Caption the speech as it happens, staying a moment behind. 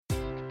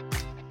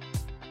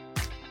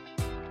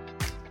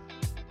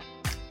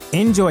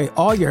Enjoy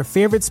all your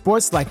favorite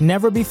sports like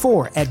never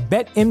before at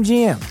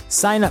BetMGM.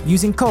 Sign up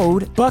using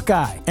code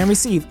Buckeye and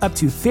receive up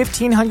to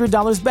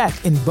 $1,500 back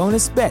in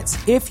bonus bets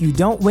if you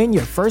don't win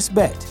your first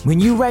bet. When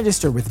you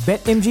register with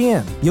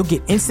BetMGM, you'll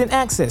get instant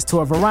access to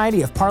a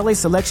variety of parlay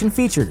selection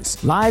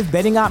features, live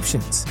betting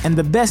options, and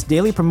the best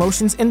daily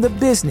promotions in the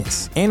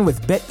business. And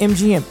with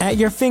BetMGM at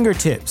your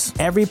fingertips,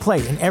 every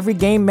play and every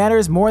game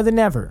matters more than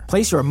ever.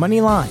 Place your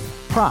money line,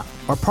 prop,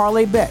 or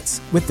parlay bets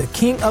with the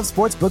king of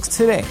sportsbooks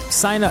today.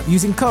 Sign up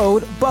using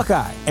code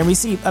Buckeye and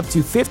receive up to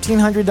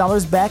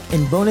 $1,500 back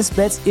in bonus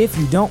bets if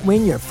you don't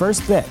win your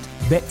first bet.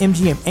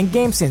 BetMGM and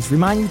GameSense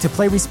remind you to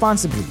play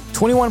responsibly.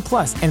 21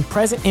 plus and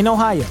present in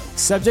Ohio,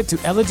 subject to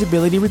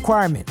eligibility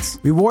requirements.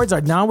 Rewards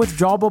are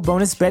non-withdrawable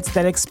bonus bets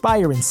that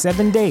expire in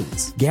 7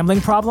 days. Gambling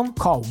problem?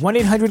 Call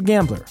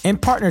 1-800-GAMBLER. In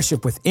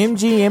partnership with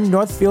MGM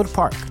Northfield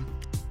Park.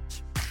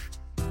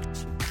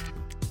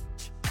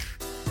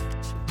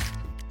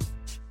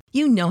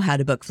 You know how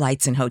to book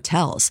flights and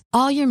hotels.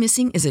 All you're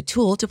missing is a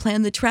tool to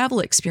plan the travel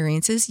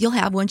experiences you'll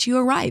have once you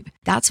arrive.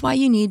 That's why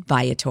you need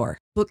Viator.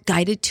 Book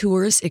guided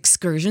tours,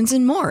 excursions,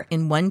 and more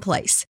in one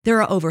place. There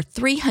are over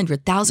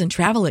 300,000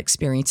 travel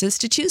experiences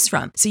to choose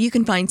from, so you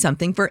can find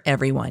something for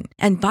everyone.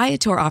 And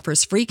Viator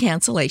offers free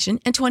cancellation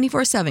and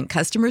 24/7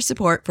 customer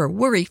support for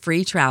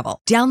worry-free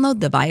travel.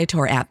 Download the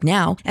Viator app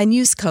now and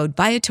use code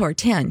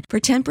Viator10 for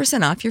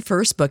 10% off your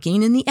first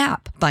booking in the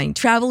app. Find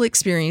travel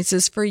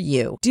experiences for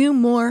you. Do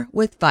more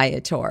with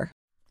Viator.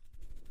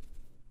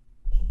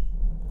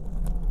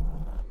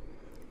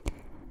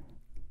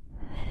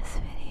 This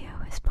video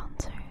is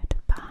sponsored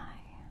by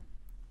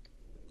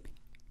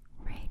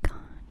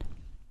Raycon.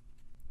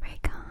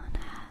 Raycon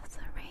has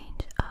a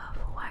range of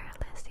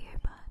wireless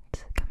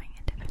earbuds coming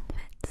in different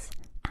fits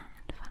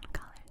and fun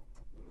colors.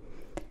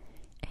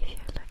 If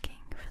you're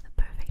looking for the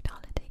perfect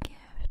holiday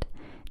gift,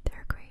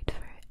 they're great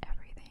for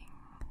everything.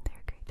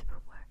 They're great for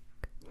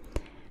work,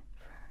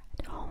 for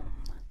at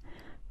home,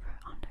 for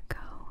on the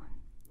go.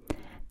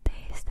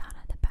 They start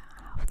at about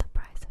half the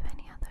price of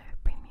any other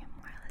premium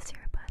wireless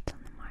earbuds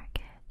on the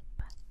market,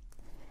 but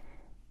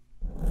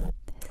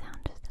they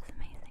sound just as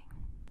amazing.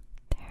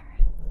 They're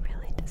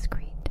really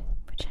discreet,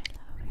 which I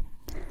love,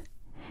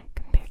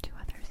 compared to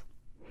others.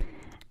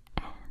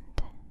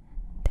 And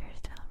they're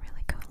still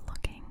really cool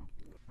looking.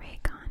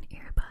 Raycon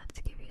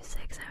earbuds give you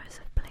 6 hours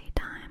of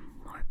playtime,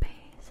 more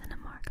bass, and a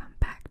more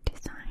compact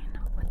design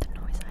with a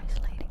noise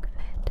isolating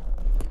fit.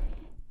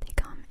 They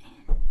come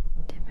in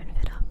different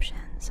fit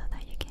options so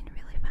that you can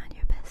really find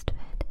your best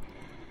fit,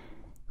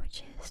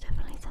 which is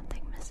definitely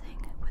something missing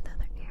with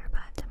other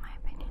earbuds in my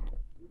opinion.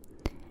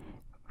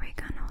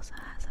 Raycon also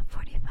has a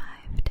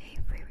 45-day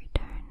free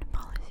return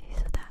policy,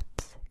 so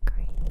that's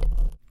great.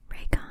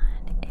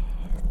 Raycon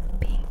is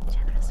being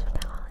generous for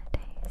the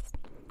holidays,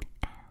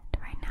 and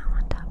right now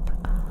on top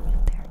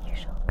of their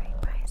usual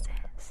great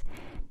prices,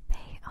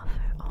 they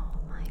offer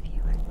all my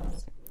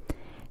viewers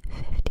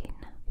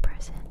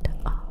 15%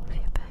 off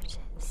your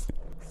purchase.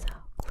 So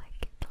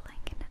click the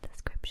link in the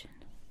description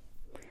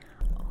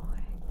or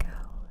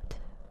go to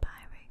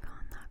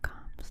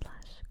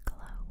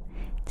buyraycon.com/glow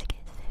to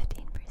get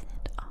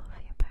 15% off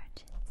your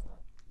purchase.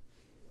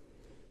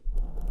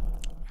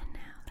 And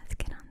now let's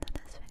get on to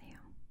this video.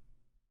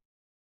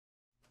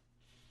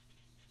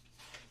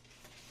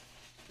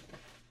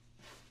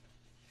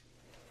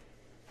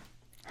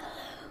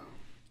 Hello.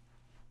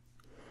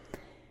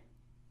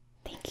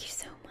 Thank you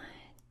so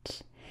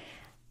much.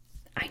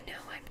 I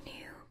know I'm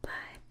new,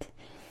 but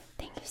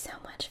thank you so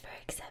much for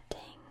accepting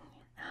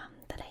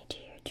that I do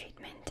your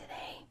treatment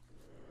today.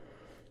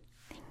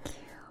 Thank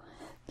you.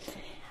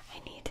 I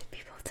need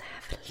people to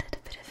have a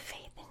little bit of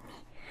faith in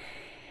me.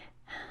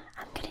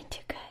 I'm gonna do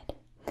good.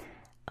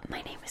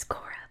 My name is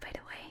Cora, by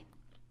the way.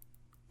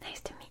 Nice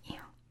to meet you.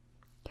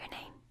 Your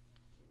name?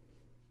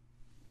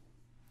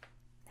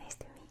 Nice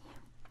to meet you.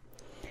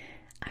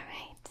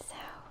 Alright, so,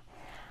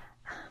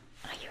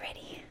 are you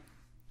ready?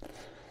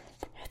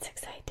 That's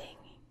exciting.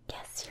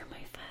 Yes, you're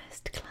my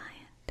first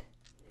client.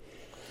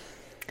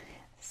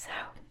 So,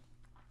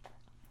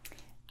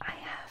 I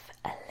have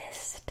a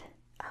list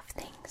of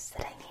things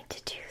that I need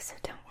to do, so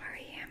don't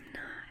worry, I'm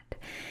not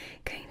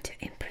going to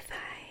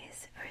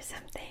improvise or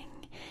something.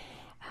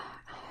 I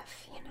have,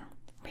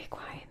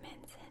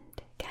 requirements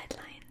and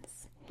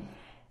guidelines,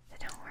 so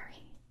don't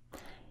worry.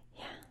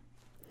 Yeah.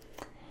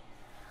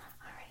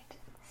 Alright,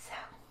 so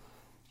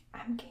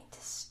I'm going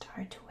to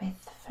start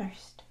with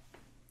first.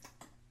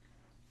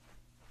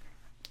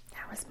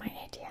 That was my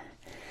idea.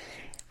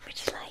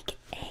 Would you like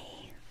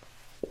a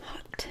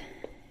hot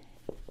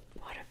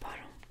water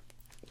bottle?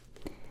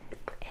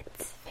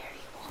 It's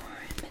very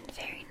warm and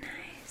very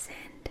nice,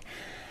 and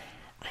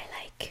I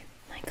like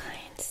my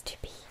clients to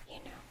be,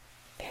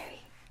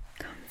 very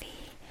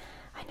comfy.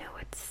 I know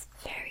it's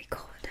very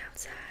cold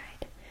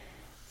outside,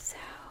 so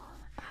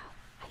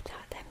I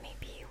thought that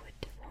maybe it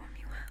would warm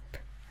you up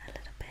a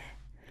little bit.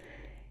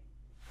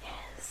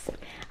 Yes,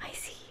 I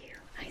see you.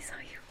 I saw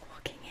you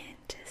walking in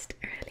just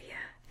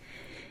earlier,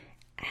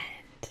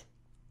 and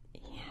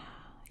yeah,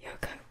 your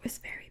coat was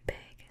very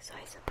big, so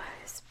I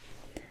suppose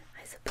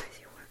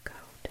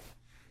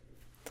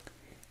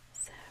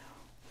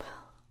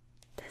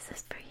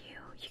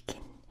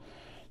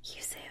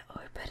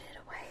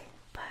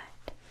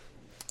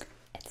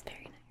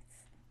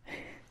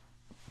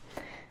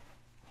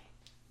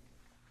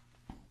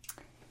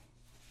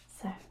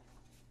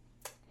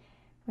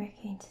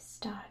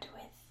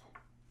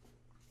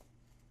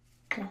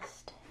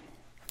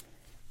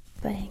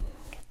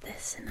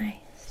just a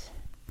nice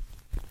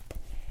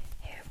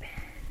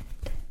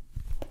hairband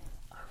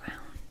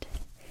around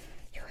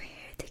your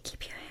hair to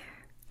keep your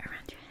hair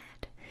around your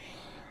head,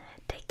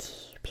 to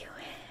keep your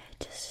hair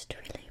just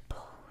really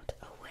pulled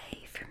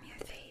away from your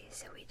face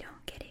so we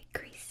don't get it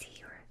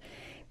greasy or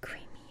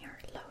creamy or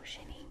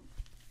lotiony.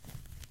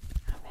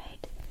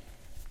 Alright,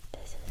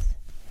 this is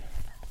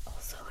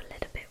also a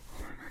little bit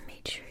warm. I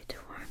made sure to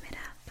warm it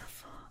up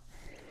before.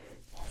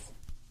 Yes.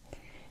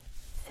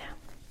 So,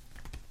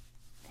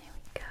 there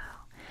we go.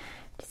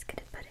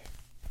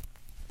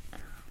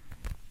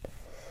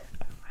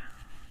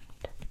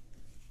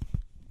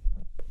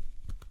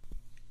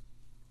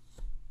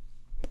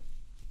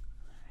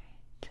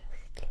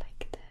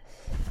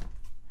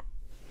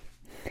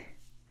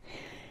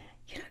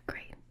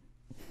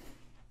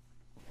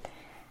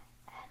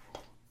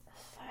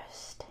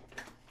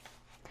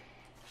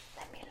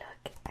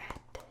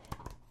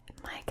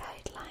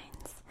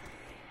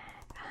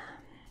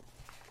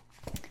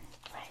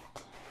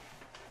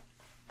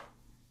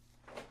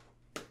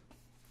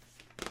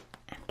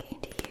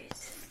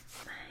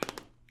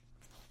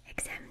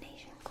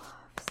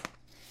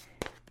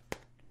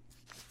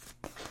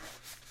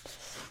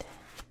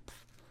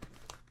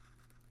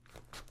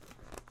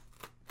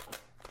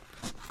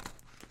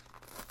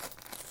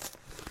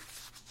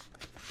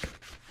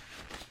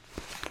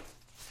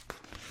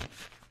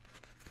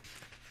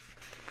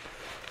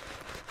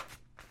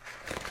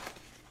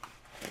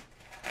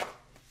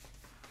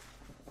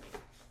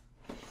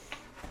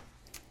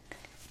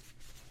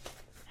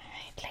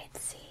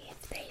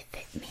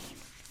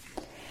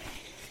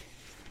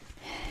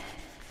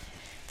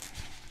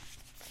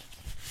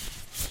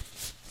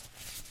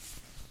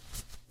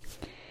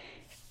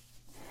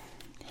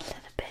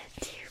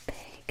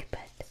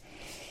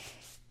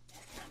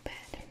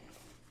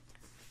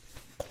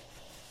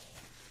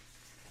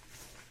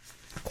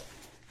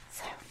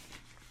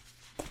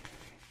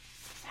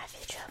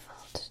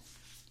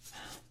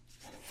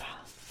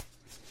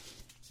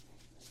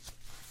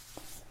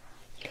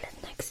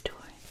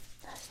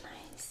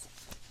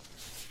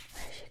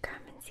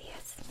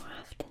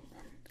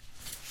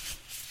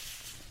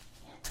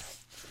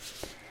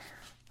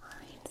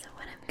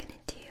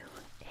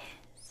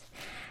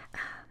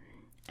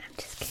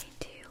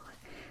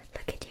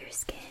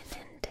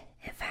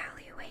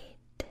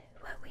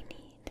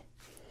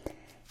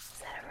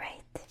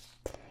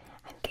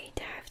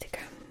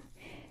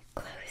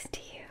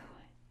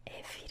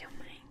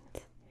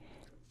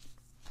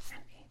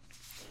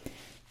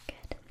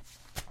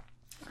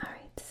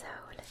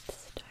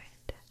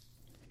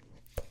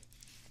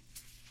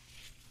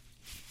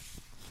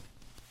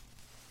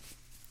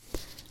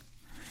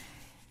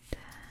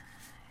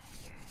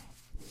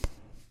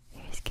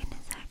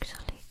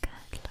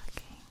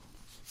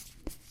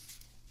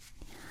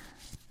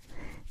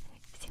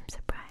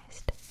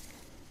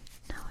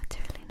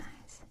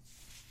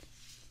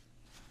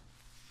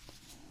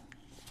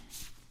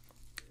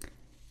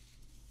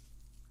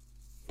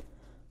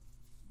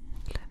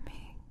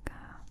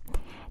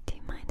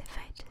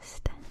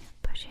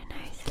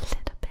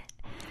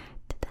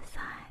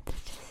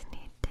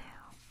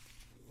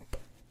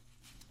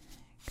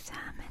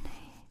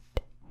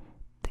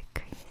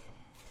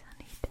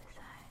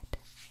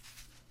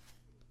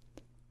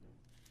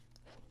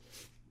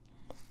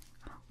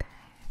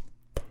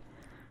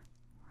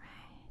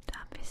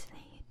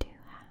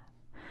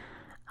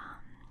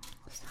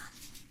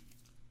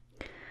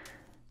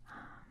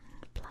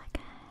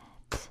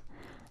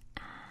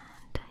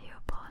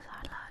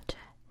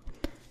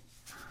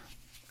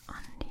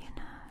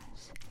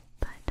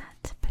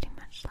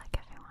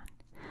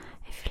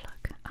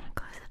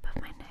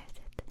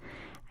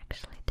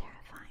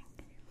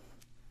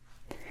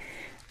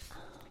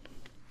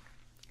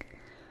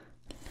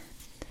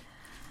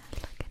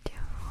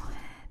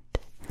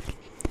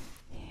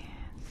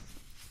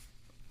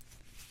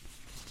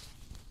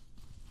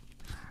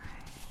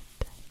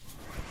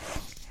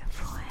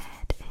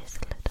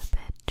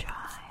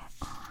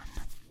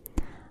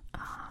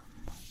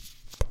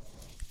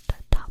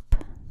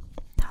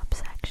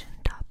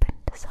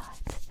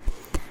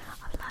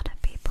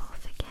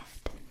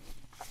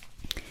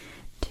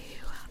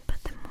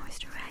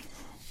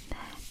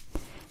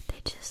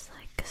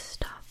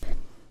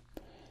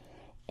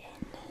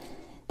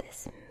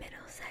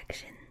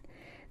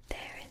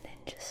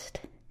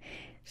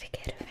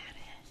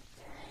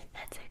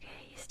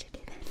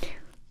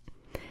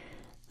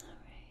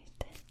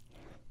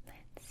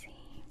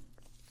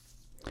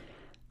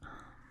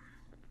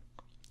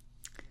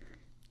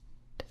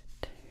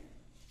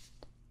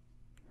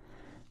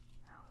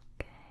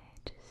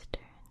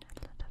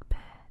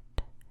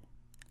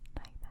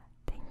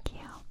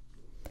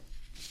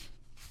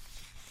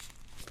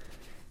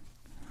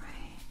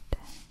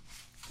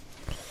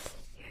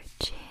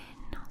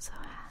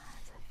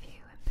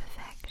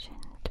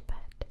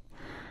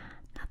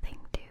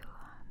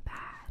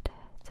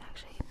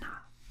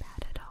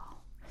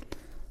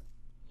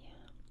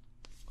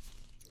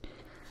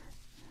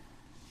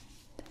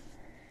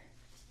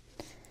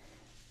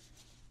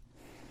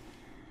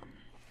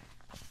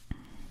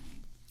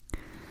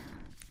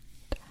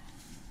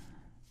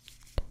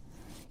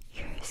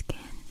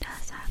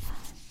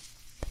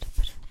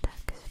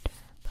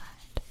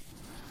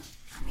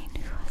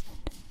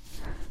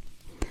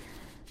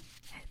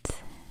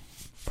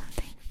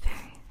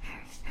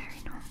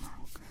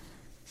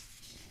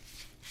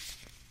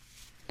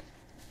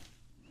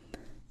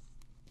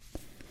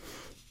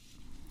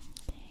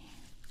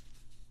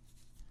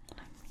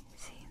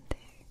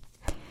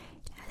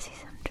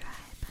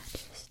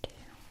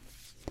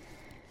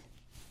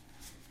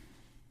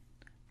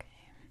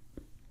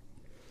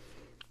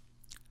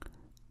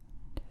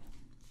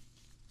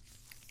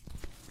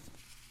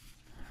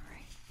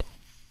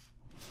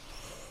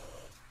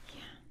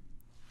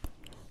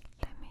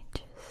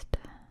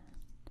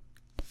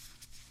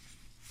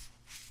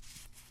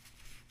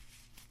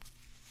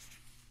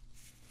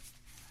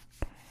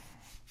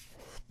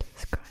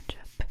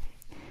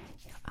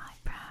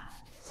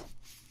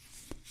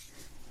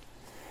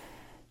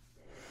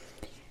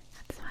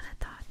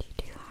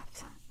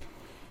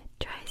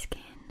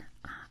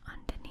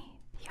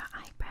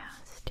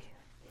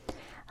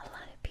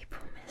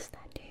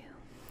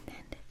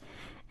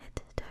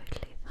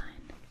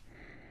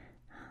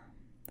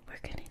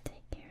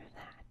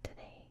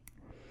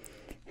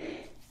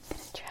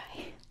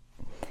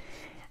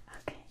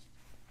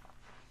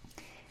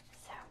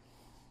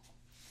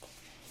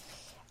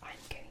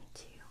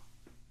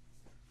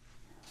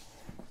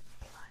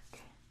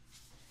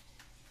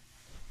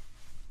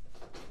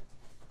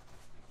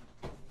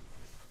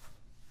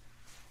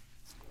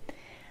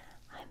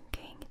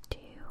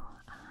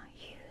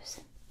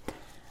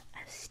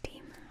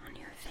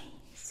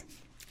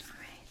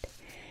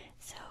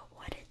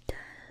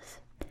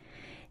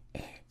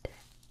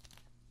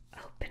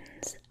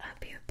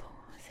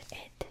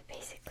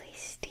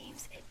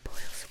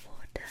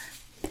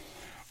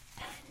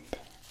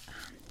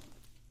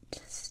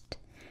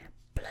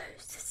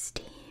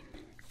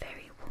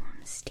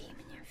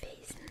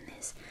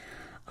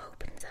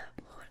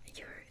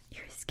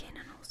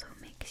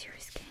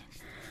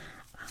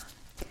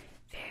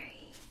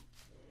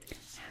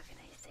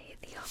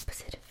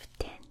 opposite of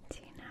tint,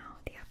 you know,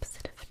 the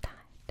opposite of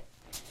tight.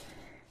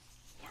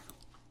 Yeah.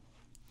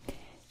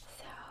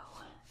 So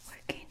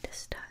we're going to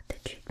start the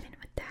treatment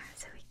with that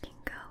so we can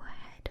go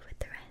ahead with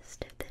the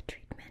rest of the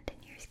treatment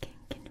and your skin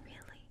can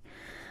really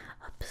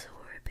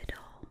absorb it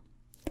all.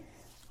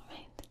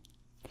 Alright.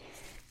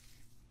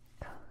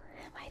 Cool.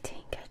 Am I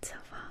doing good so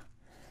far?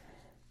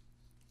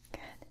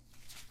 Good.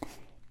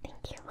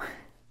 Thank you.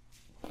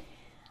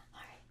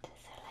 Alright,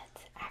 so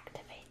let's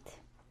activate.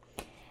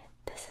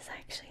 This is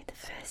actually the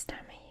first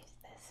time I use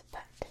this,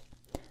 but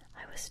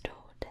I was told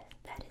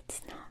that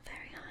it's not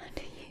very hard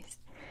to use.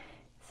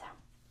 So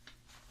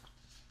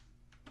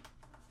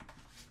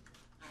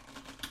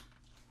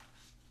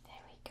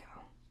there we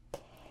go.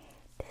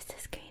 This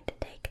is going to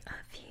take a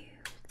few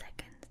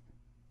seconds,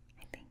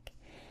 I think,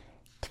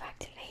 to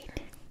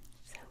activate,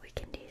 so we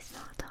can do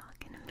small talk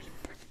in a minute.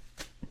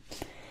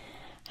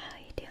 How are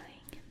you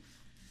doing?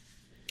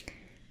 Good.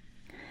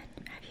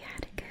 Have you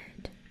had a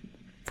good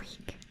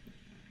week?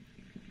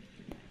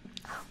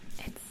 Oh,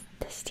 it's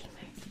the steamer.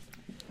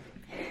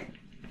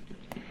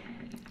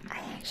 I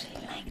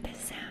actually like the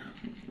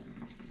sound.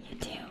 You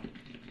do?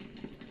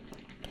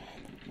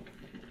 Good.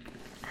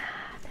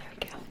 Ah, there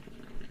we go.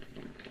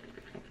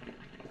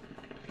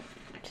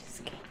 I'm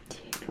just going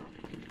to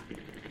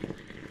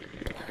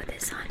blow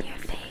this on your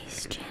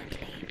face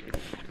gently.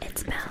 It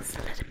smells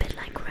a little bit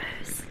like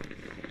rose.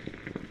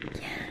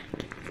 Yeah,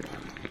 can you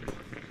smell it?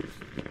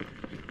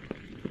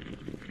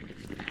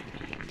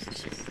 Alright,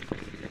 just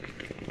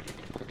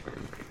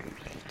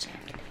really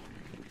gently.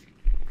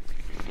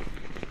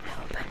 I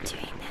hope I'm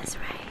doing this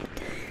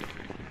right.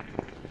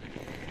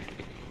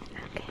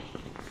 Okay.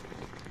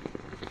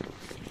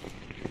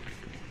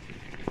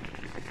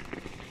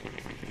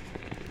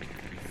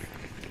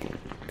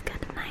 It's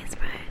got a nice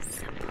rose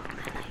symbol. I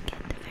like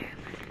it very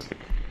much.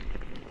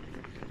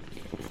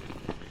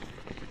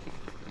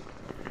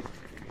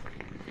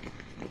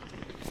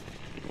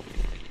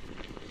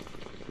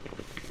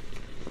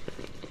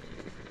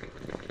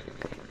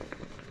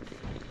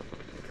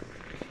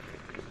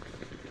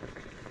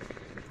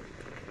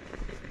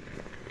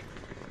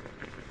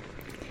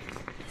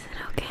 Is it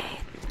okay?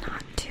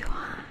 Not too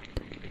hot.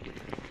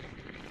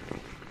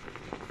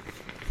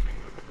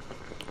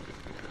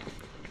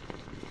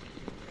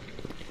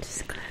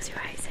 Just close your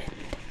eyes and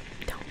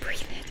don't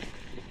breathe it.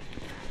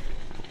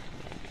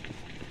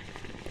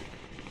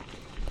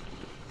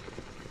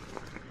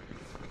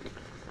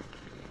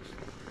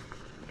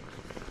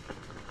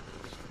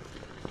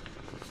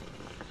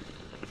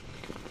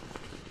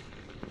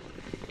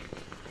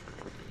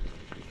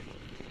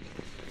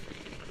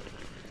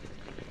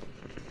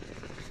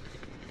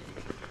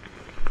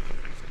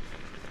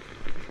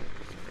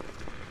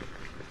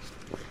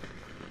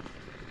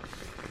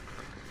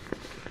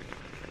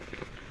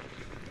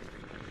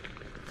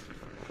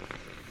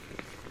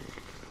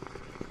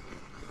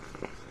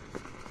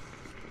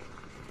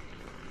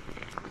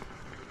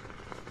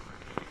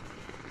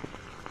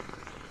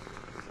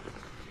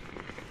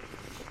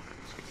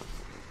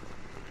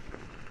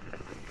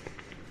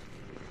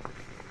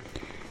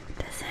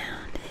 The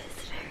sound is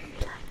very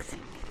relaxing,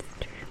 it's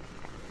true.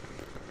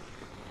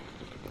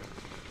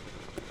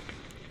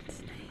 It's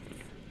nice.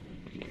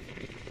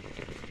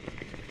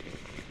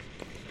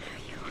 How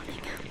are you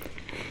holding up?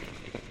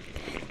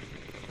 Good.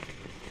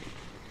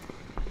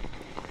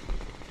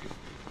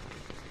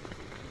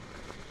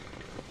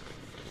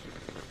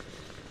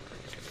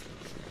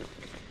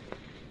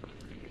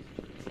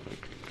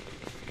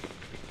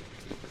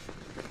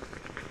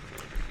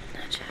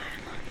 Not sure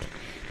how long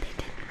they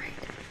didn't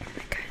write in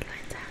the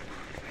guidelines how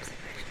long we're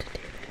supposed to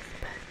do this,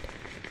 but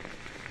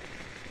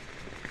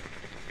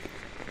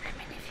I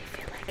mean, if you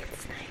feel like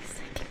it's nice,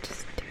 I can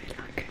just do it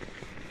longer.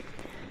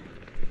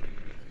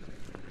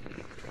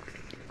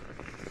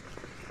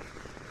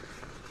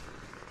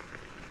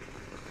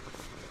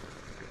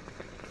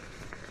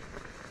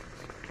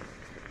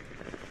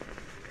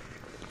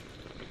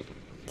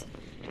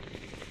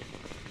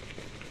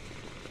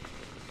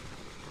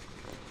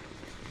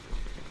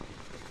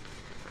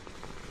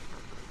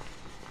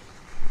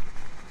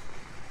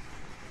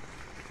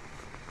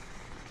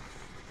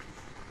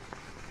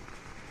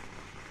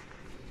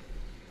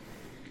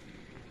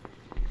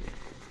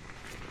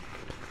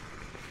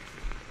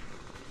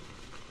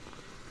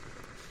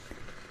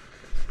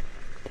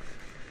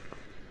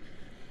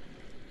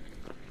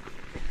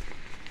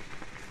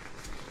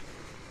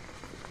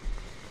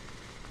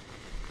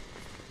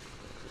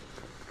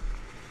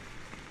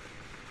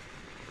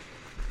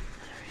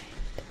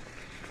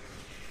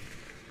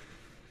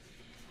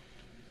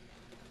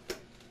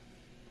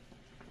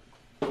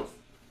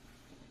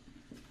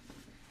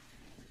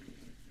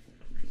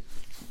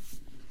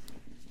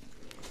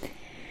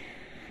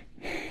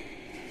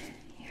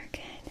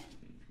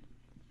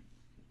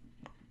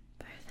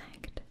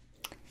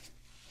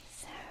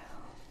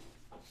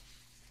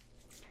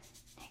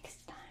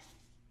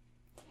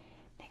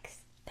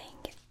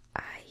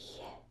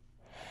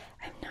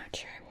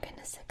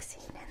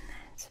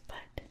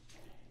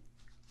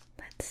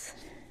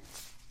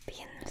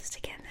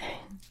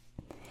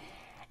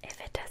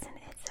 doesn't,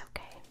 it's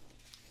okay.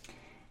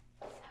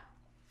 So,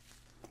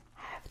 I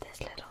have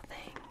this little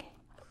thing.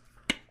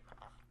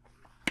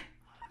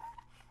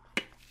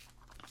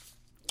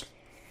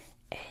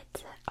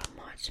 It's a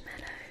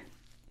marshmallow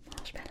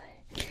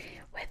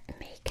with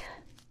mica,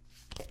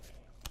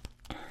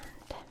 and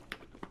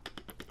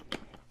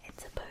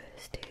it's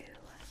supposed to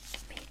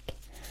make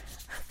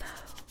a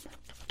foam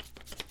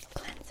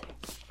cleanser,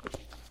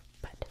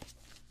 but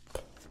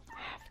I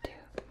have to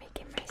make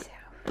it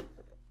myself.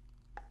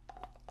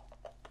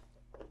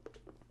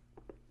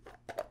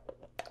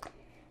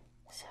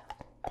 So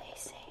they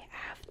say I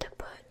have to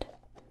put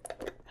a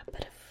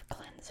bit of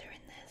cleanser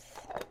in this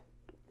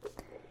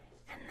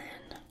and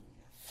then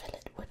fill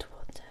it with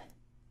water.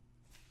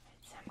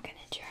 So I'm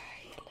gonna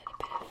try a little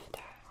bit of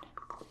that.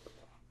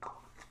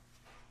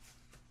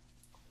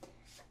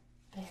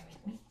 Bear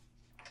with me.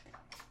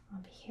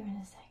 I'll be here in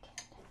a second.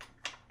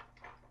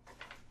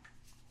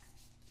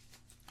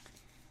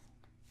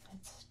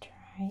 Let's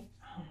try,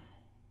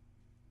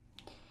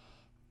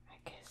 I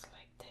guess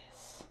like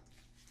this.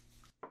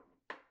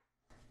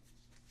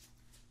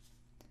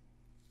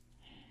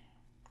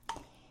 I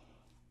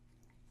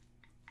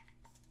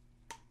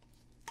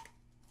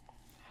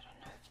don't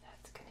know if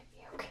that's gonna be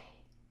okay.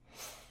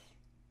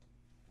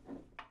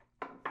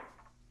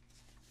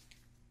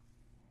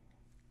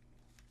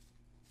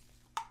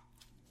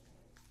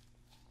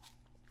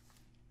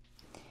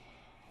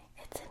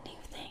 It's a new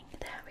thing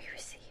that we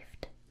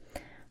received,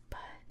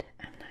 but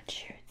I'm not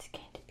sure it's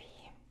going to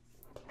be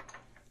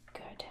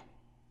good.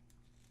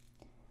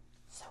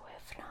 So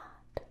if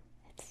not,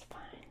 it's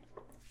fine.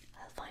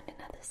 I'll find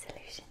another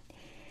solution.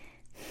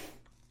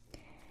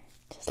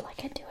 Just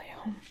like I do at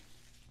home.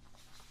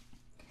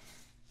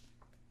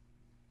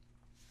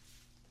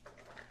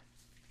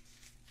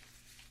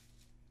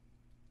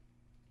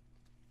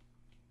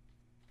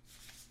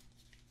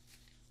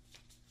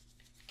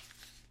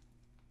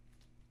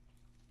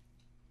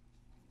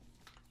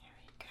 Here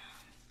we go.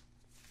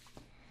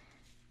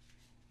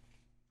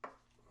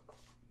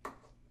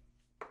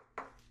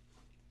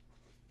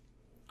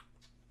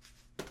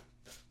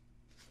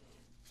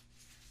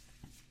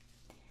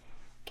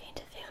 Going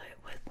to fill it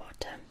with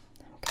water.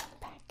 I'm coming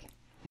back.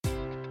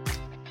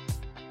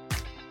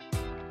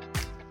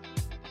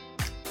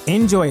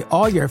 Enjoy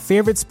all your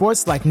favorite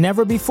sports like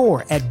never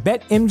before at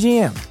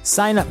BetMGM.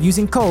 Sign up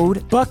using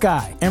code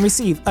Buckeye and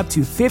receive up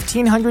to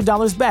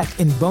 $1,500 back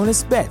in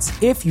bonus bets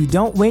if you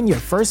don't win your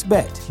first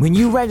bet. When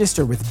you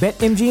register with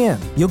BetMGM,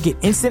 you'll get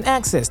instant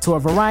access to a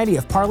variety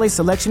of parlay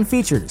selection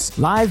features,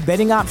 live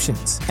betting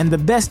options, and the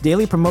best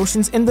daily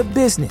promotions in the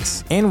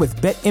business. And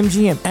with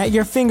BetMGM at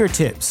your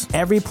fingertips,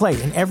 every play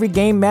and every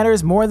game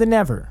matters more than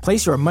ever.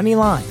 Place your money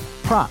line,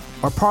 prop,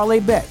 or parlay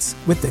bets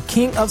with the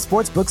king of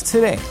sportsbooks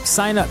today.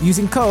 Sign up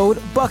using code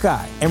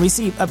Buckeye and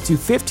receive up to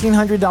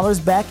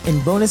 $1,500 back in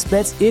bonus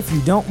bets if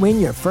you don't win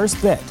your first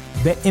bet.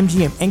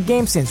 BetMGM and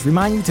GameSense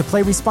remind you to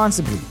play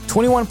responsibly.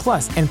 21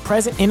 plus and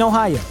present in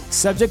Ohio,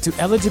 subject to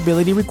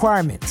eligibility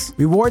requirements.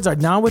 Rewards are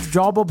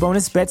non-withdrawable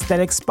bonus bets that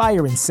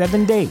expire in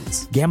 7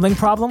 days. Gambling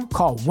problem?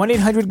 Call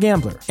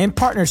 1-800-GAMBLER in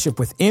partnership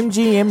with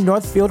MGM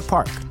Northfield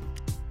Park.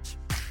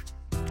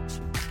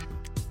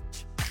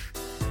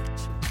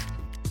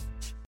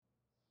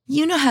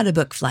 You know how to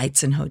book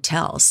flights and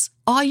hotels.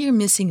 All you're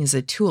missing is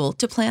a tool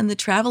to plan the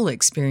travel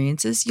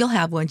experiences you'll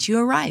have once you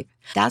arrive.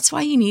 That's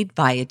why you need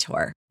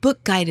Viator.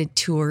 Book guided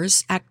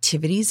tours,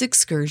 activities,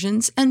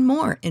 excursions, and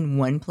more in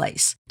one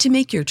place to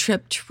make your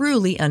trip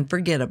truly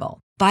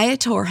unforgettable.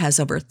 Viator has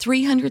over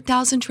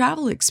 300,000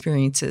 travel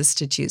experiences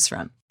to choose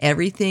from.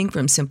 Everything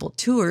from simple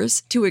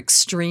tours to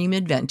extreme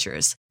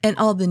adventures and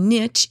all the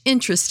niche,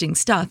 interesting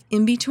stuff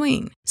in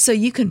between. So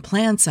you can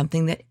plan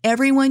something that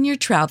everyone you're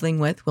traveling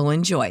with will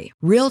enjoy.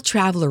 Real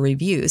traveler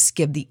reviews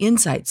give the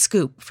inside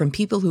scoop from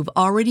people who've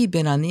already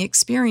been on the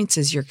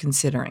experiences you're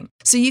considering.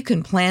 So you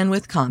can plan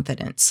with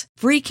confidence.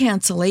 Free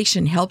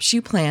cancellation helps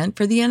you plan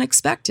for the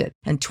unexpected.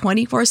 And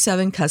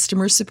 24/7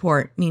 customer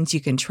support means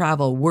you can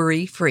travel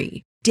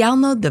worry-free.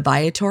 Download the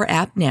Viator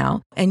app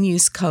now and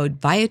use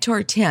code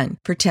Viator10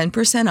 for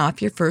 10%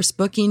 off your first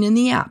booking in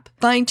the app.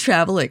 Find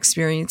travel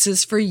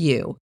experiences for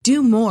you.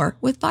 Do more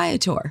with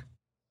Viator.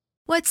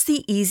 What's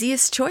the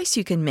easiest choice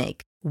you can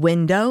make?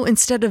 Window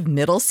instead of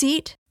middle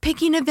seat?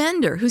 Picking a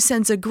vendor who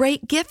sends a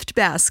great gift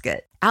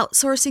basket?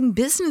 Outsourcing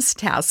business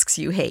tasks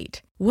you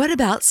hate? What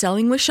about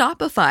selling with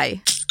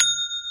Shopify?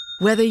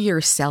 Whether you're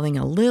selling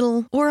a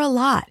little or a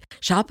lot,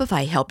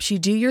 Shopify helps you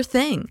do your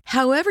thing,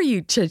 however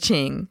you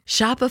cha-ching.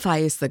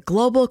 Shopify is the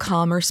global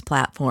commerce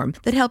platform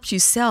that helps you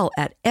sell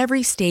at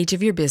every stage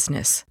of your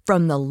business.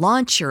 From the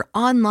launch your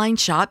online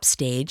shop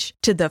stage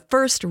to the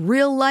first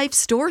real-life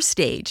store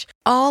stage,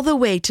 all the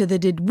way to the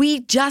did we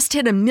just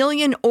hit 1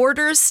 million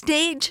orders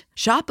stage.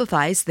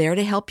 Shopify's there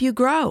to help you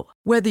grow.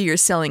 Whether you're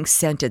selling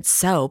scented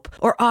soap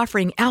or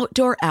offering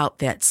outdoor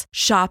outfits,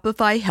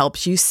 Shopify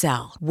helps you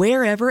sell.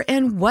 Wherever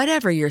and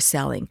whatever you're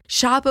selling,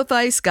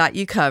 Shopify's got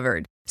you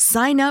covered.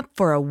 Sign up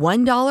for a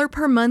 $1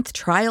 per month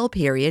trial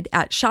period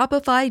at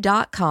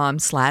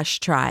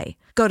shopify.com/try.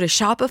 Go to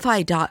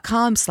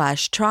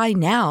shopify.com/try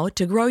now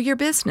to grow your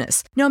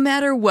business, no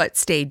matter what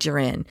stage you're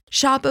in.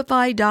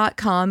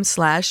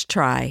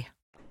 Shopify.com/try.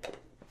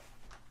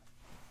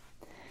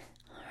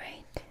 All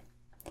right.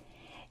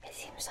 It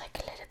seems like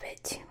a little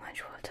bit too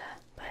much water,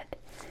 but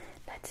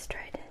let's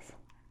try this.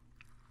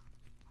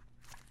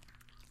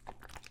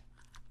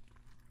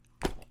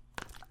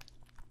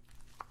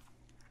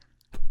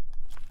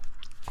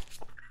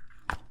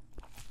 I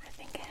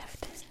think I have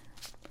to.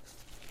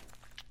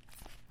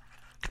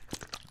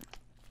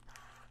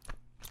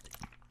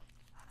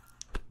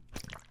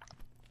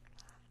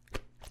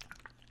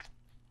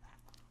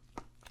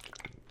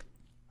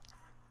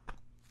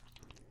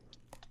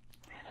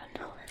 I don't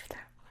know if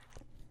that works.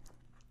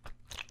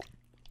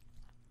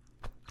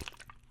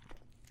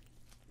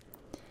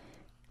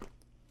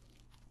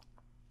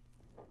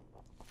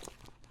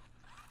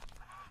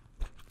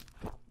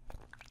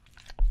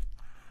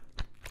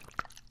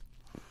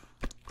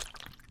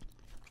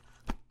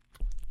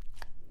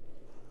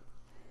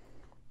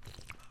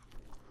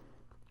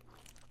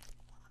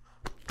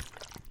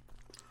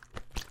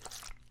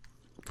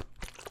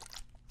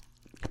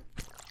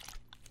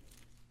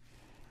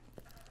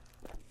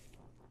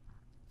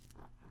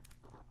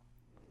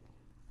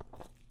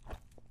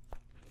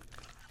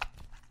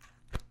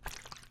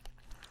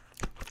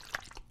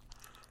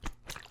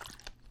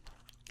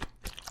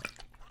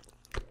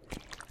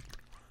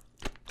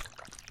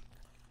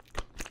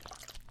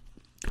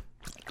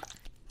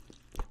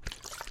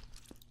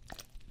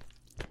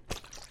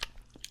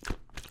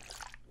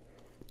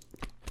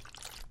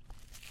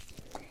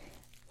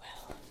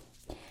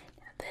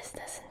 This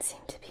doesn't seem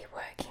to be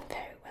working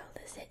very well,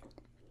 does it?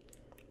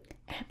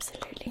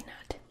 Absolutely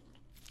not.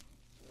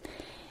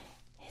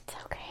 It's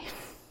okay.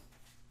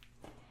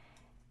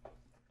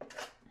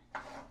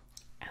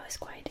 I was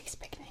quite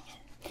expecting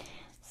it.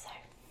 So,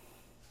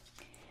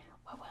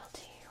 what we'll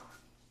do,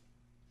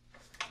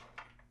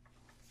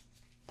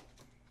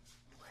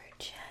 we're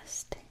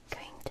just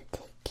going to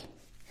take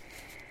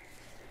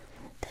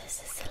this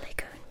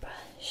silicone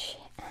brush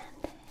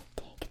and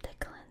take the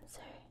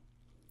cleanser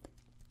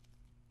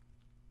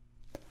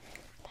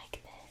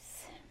like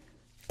this,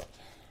 and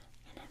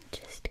I'm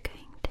just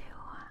going to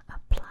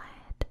apply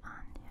it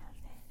on your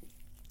face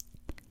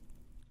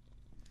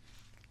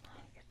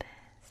like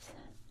this.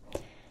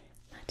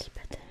 Much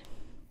better.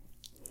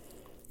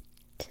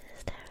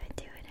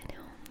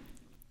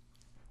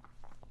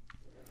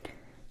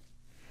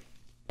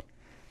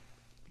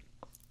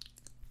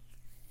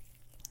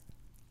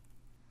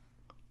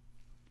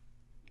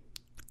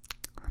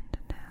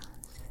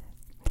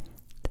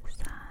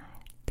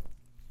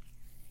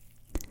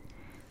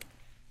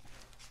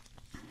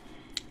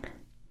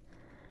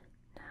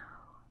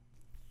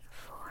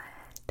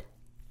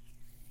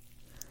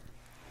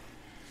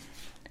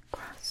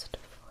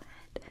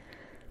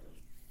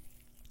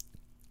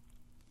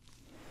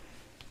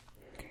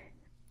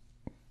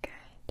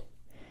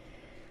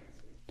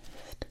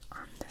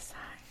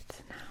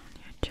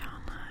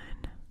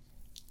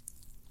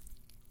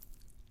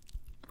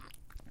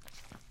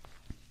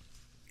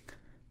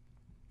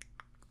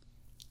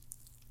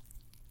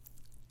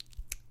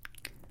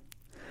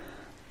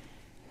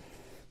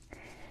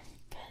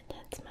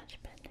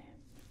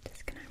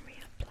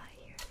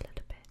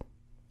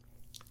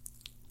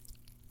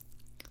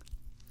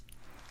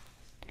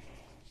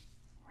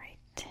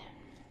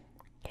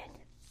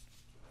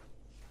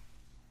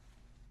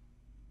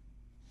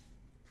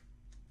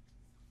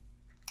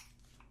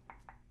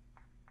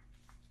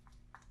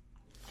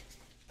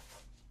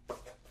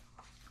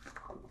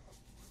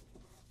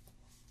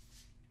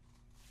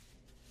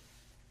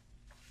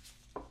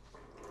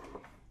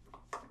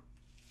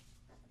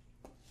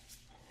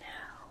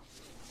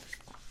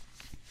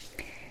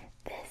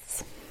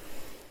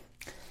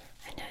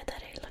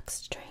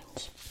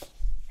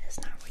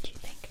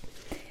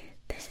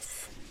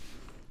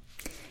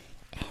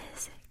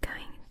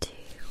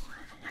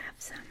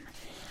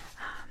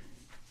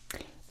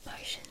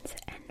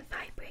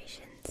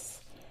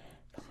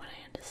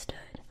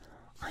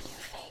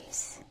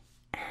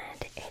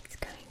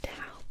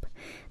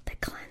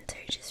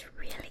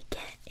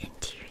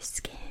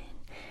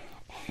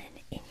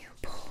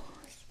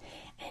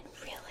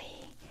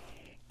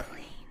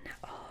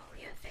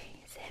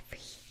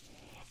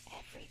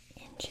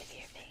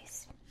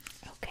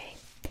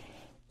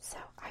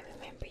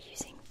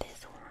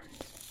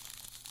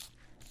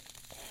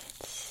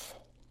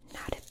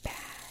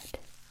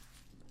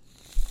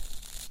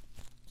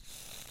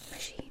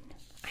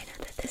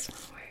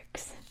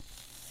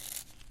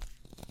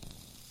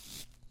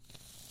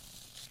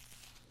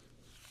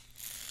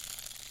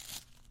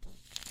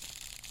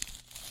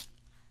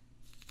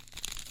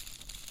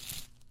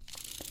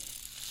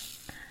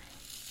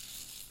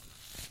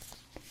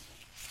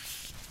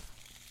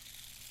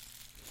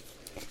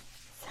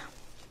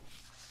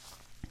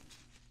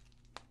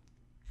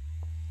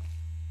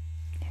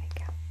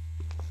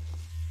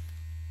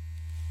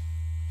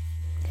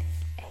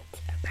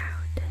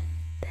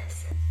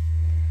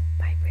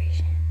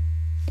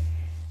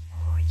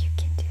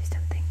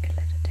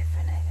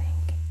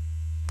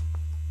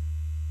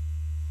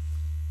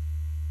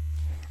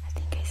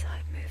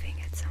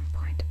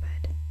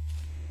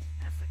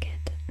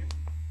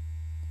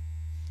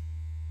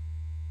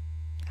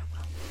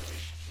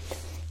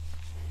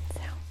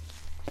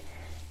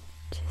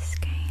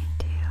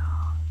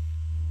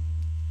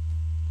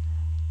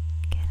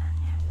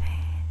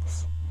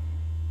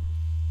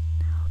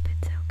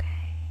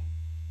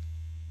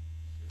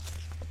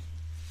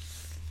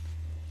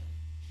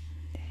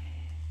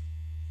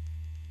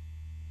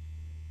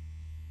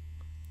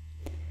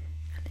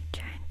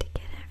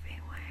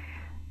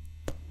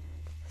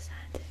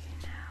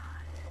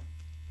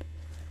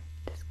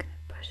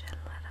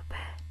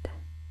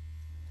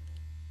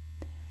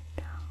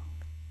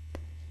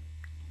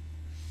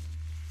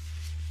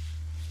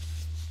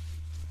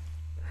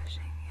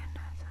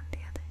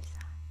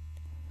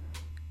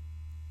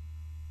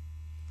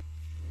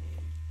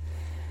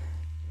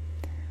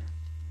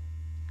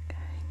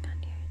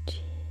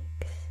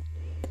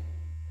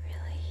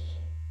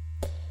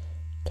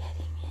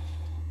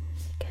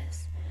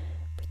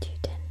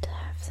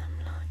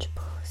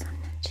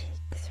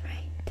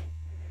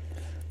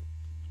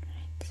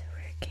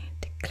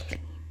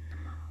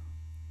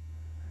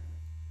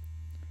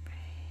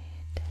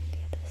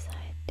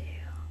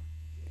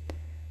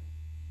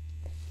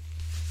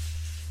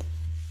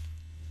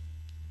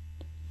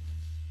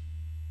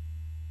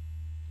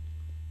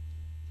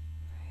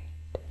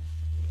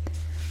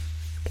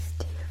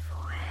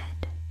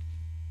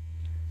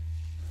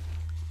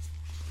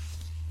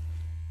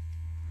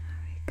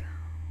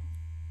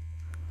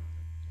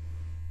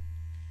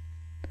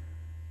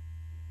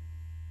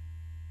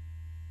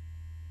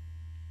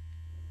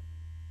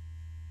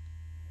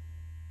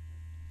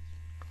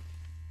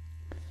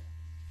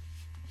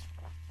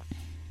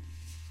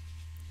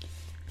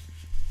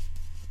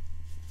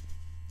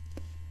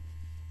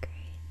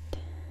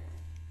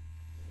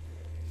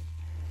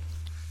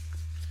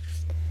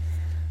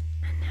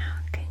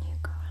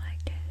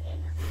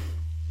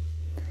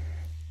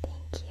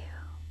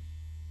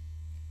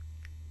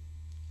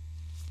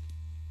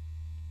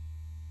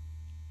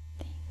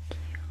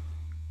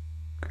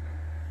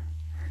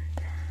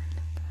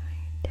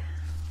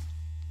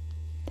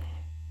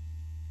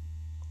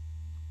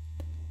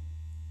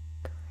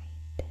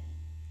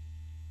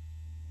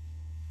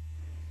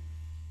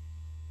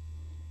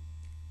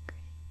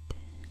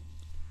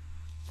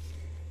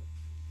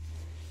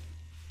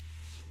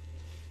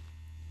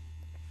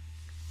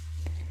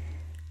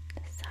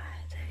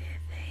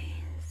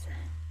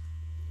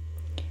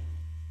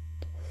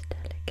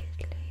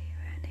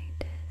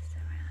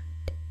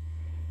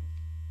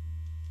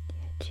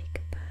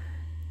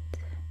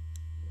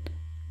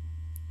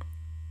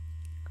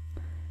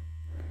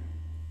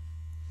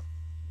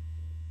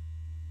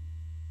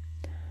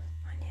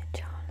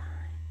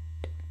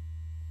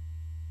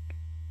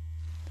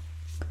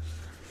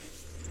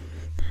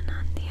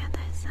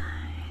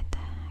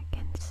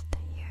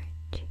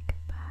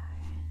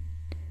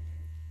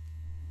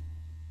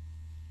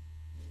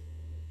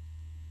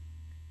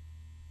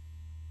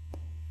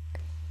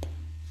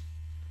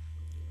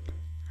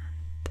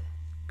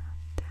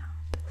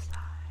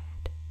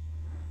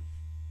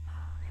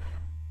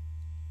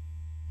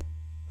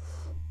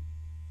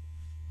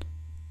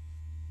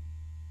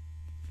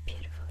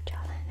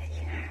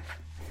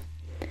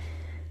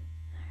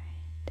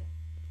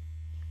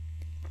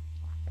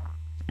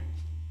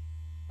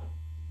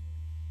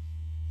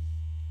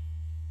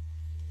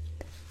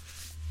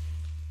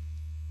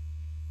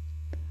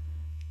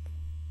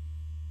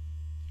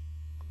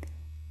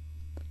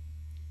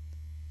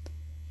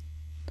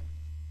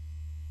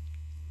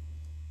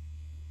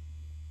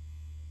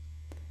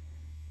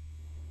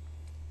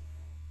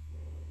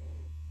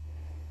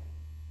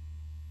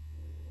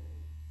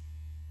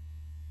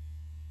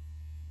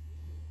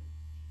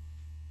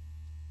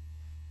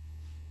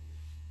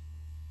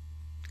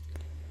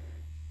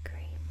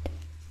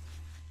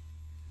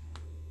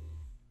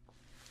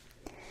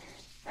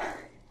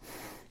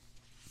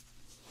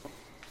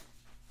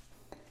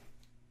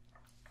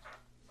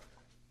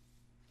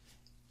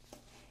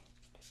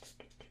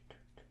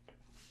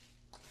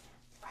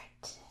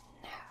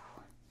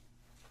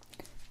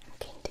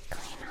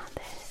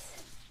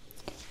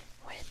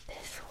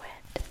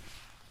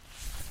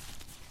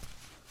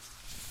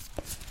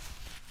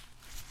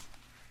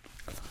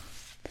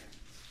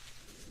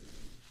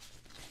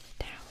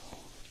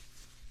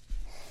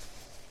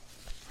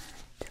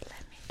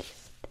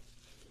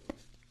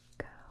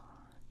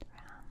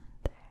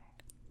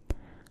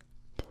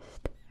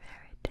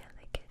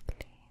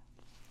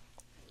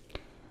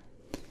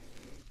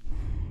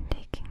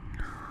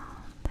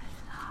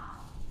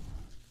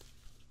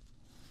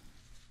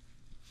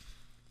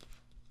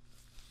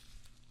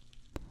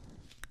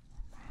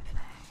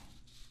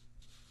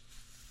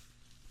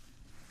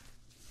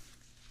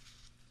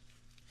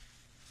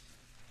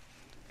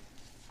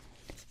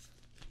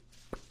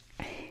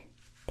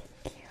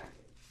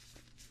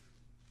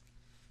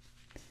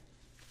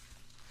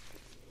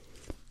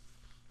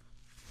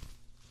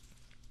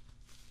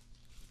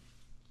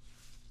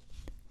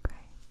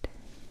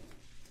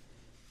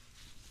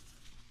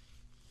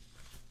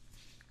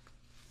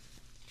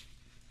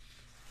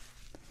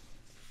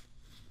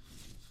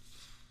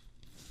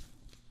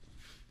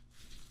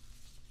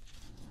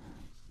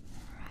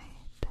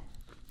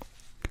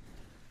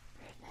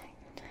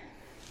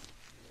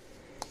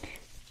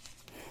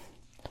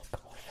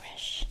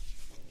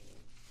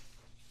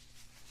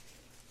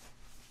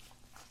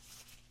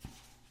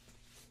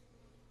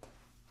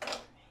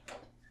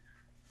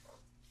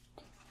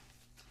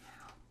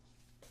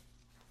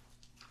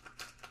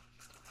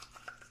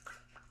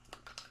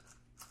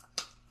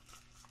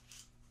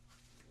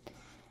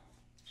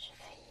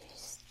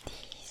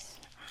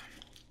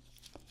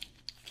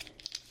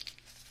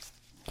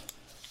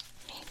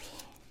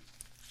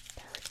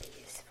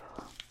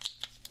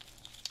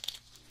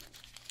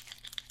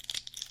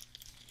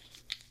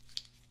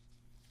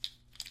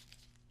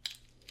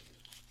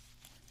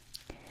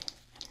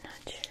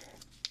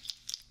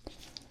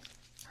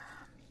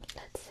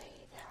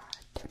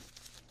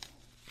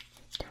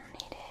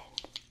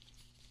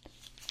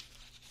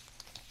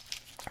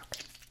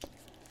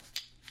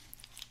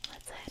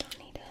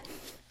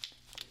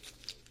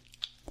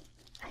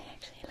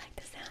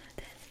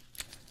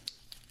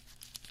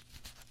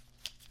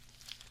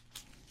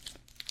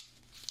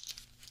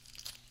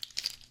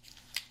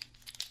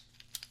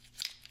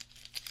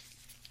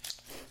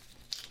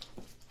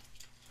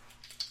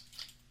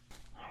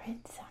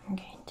 Alright, so I'm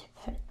going to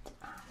put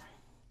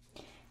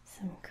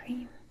some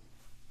cream.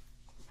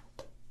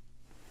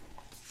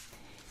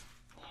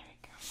 There we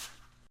go.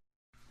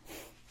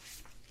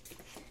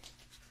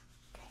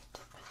 Going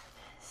to put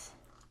this.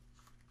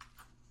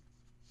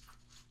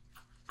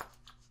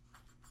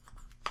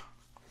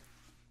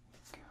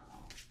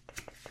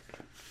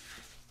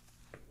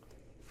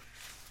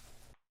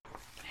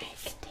 Alright,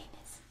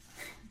 containers.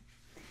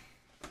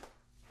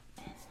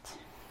 And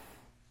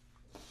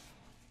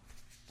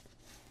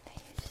I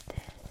use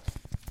this.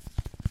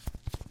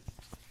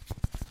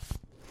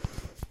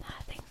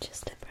 I think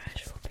just a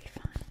brush will be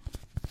fine.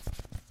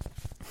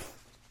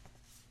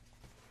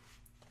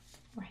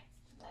 Right,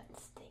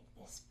 let's take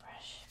this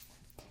brush.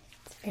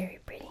 It's very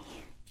pretty.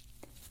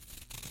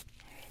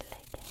 I really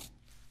like it.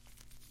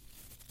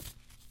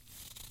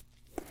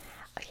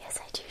 Oh yes,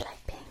 I do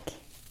like pink.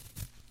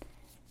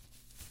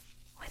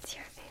 What's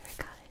your favorite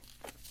color?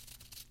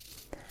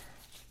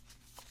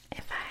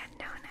 If I had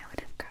known, I would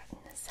have gotten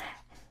a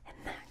set in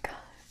that color.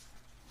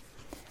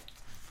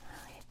 Oh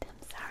wait,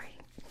 I'm sorry.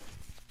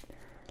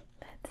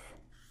 Let's...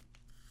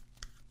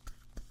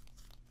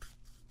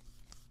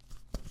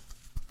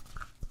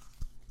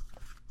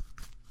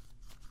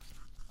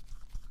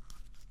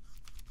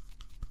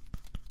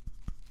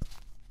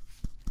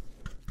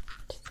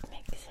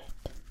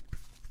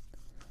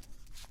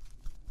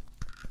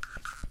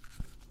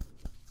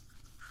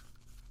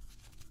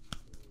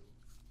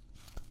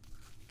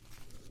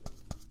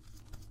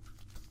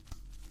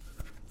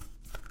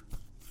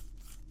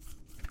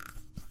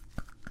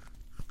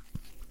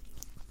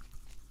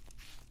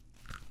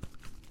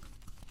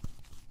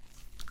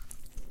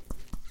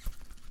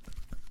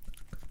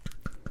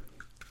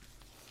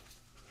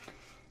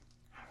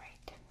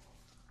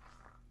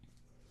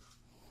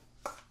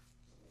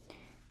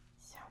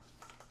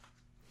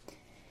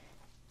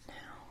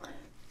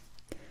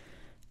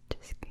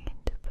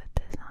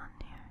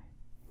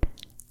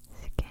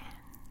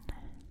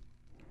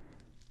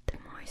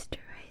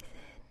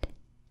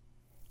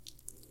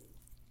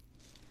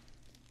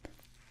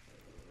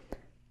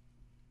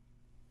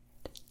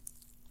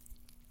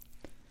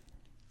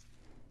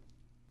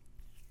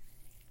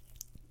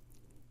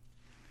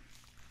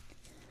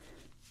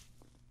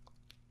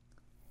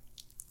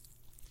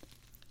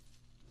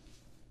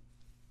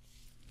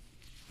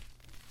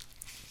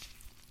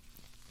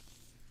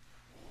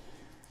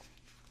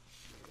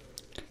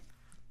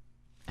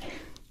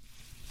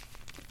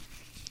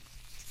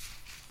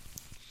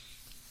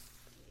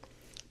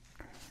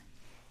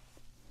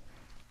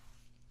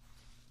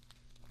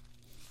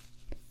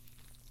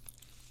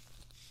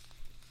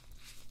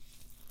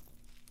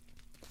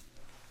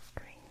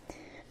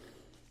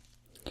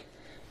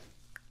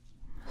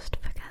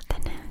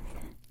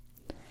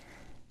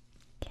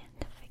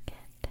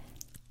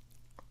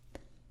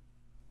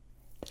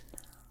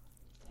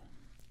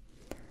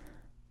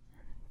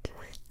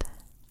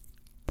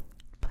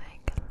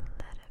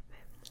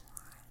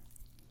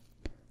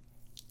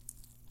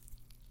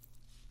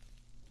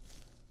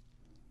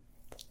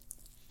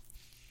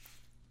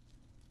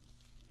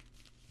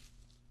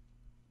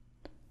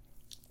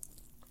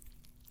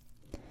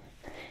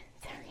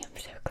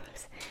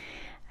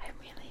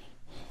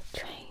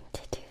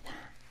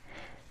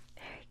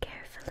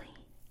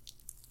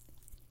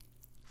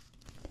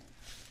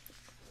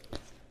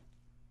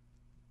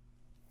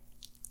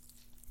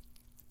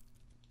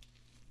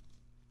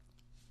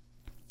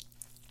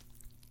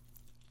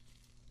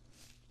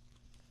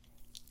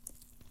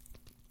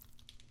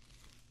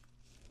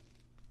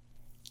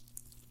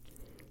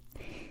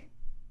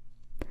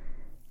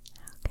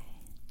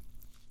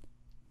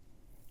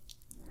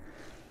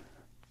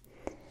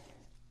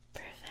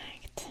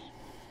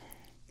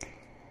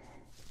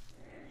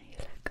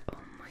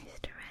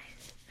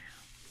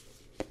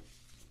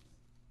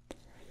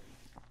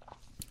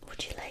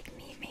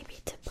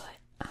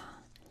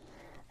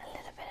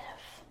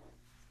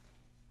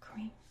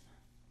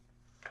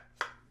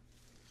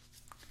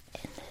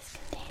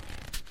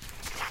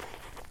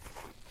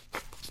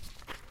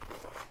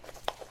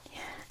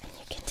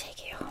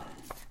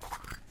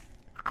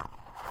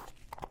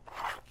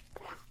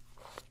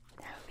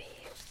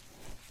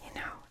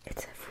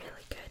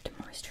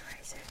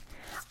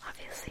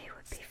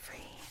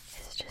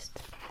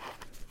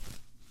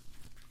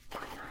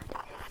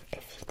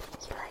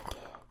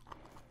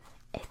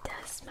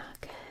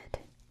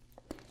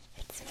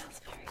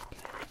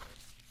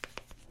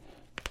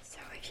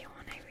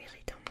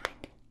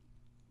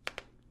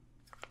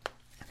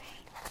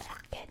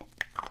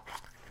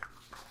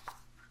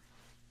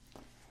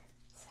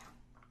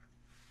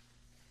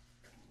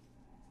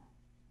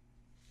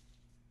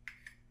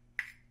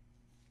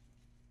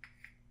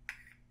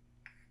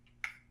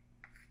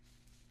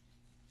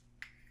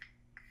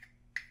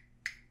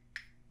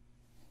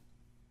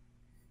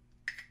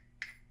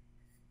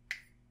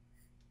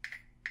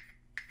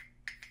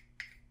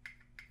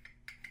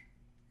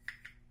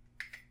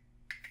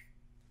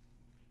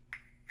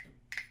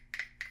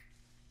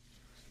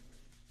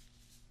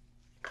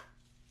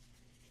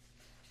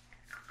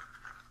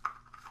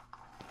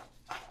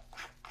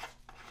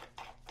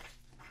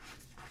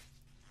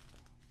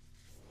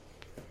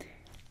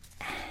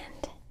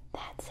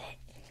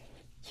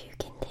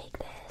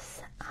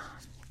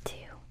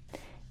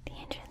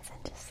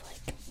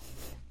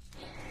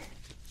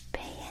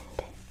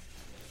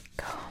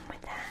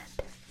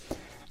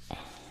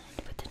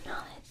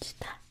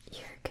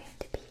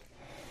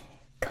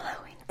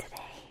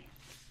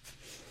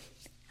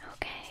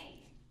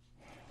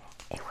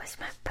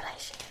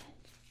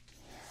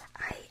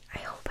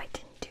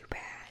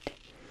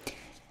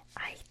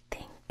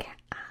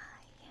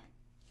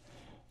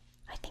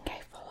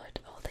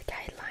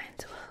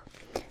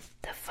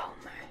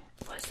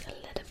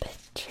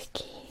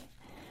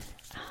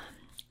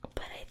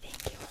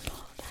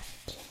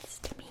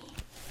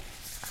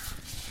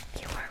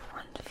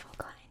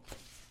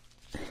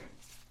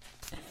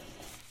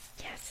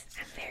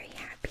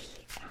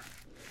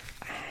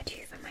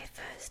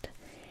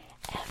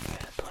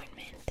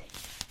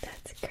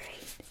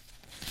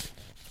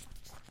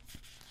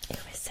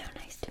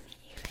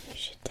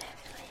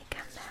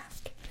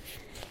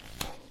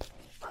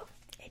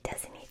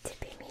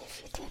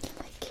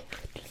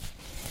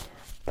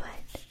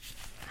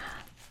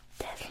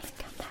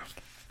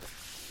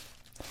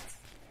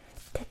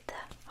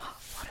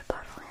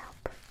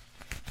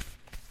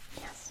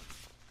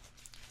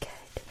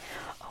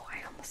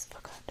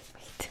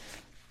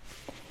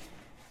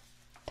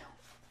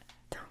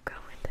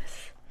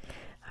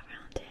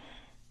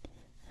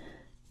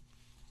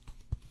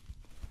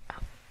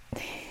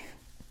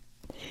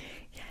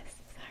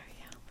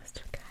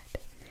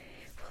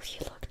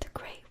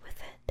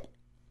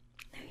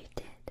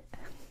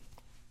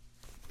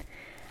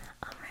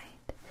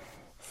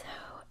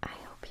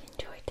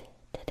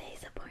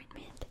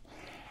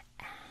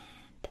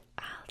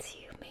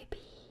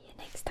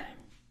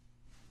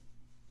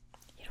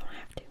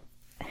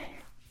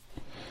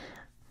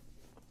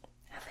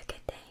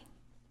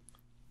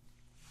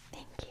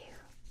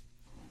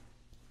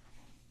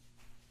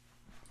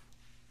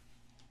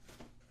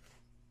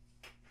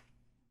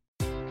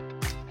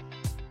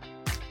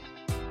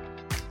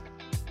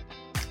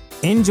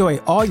 Enjoy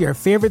all your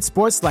favorite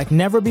sports like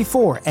never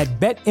before at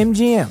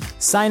BetMGM.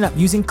 Sign up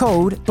using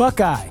code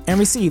Buckeye and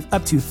receive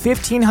up to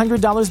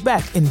 $1,500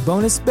 back in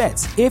bonus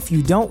bets if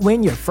you don't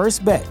win your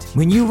first bet.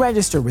 When you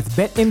register with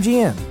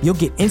BetMGM, you'll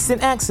get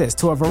instant access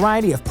to a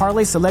variety of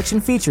parlay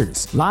selection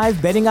features,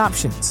 live betting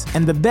options,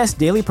 and the best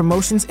daily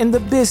promotions in the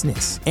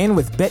business. And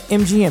with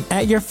BetMGM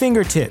at your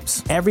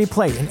fingertips, every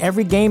play and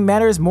every game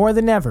matters more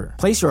than ever.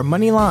 Place your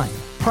money line,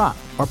 prop,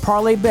 or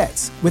parlay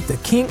bets with the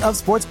king of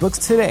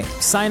sportsbooks today.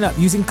 Sign up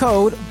using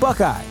code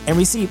Buckeye and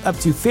receive up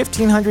to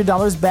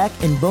 $1,500 back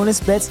in bonus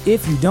bets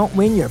if you don't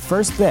win your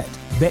first bet.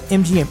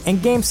 BetMGM and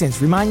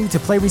GameSense remind you to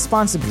play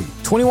responsibly.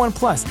 21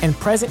 plus and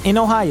present in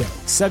Ohio,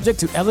 subject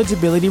to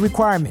eligibility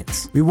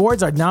requirements.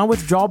 Rewards are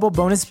non-withdrawable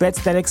bonus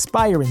bets that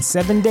expire in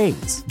 7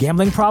 days.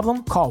 Gambling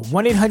problem? Call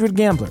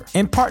 1-800-GAMBLER.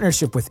 In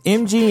partnership with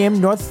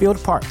MGM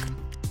Northfield Park.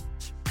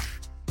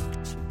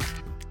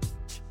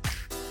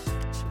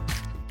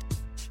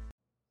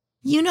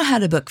 You know how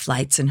to book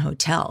flights and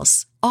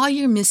hotels. All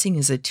you're missing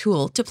is a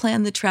tool to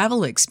plan the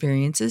travel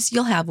experiences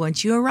you'll have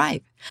once you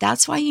arrive.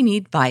 That's why you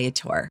need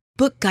Viator.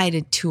 Book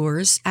guided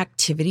tours,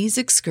 activities,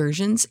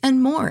 excursions,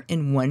 and more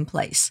in one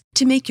place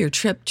to make your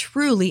trip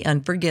truly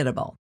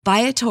unforgettable.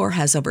 Viator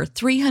has over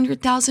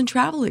 300,000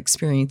 travel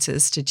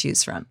experiences to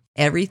choose from.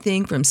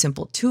 Everything from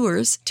simple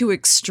tours to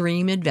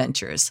extreme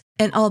adventures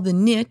and all the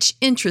niche,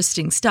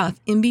 interesting stuff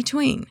in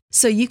between.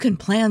 So you can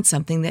plan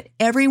something that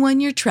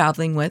everyone you're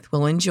traveling with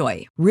will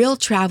enjoy. Real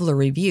traveler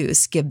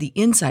reviews give the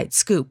inside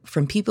scoop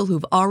from people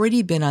who've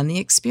already been on the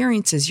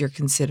experiences you're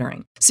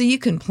considering. So you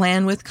can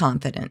plan with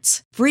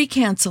confidence. Free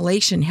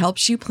cancellation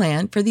helps you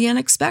plan for the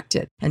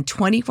unexpected. And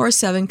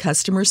 24/7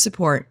 customer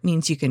support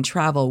means you can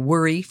travel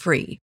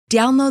worry-free.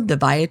 Download the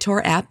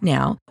Viator app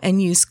now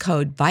and use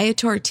code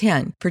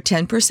Viator10 for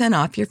 10%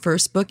 off your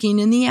first booking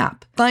in the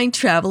app. Find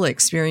travel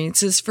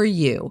experiences for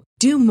you.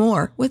 Do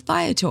more with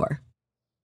Viator.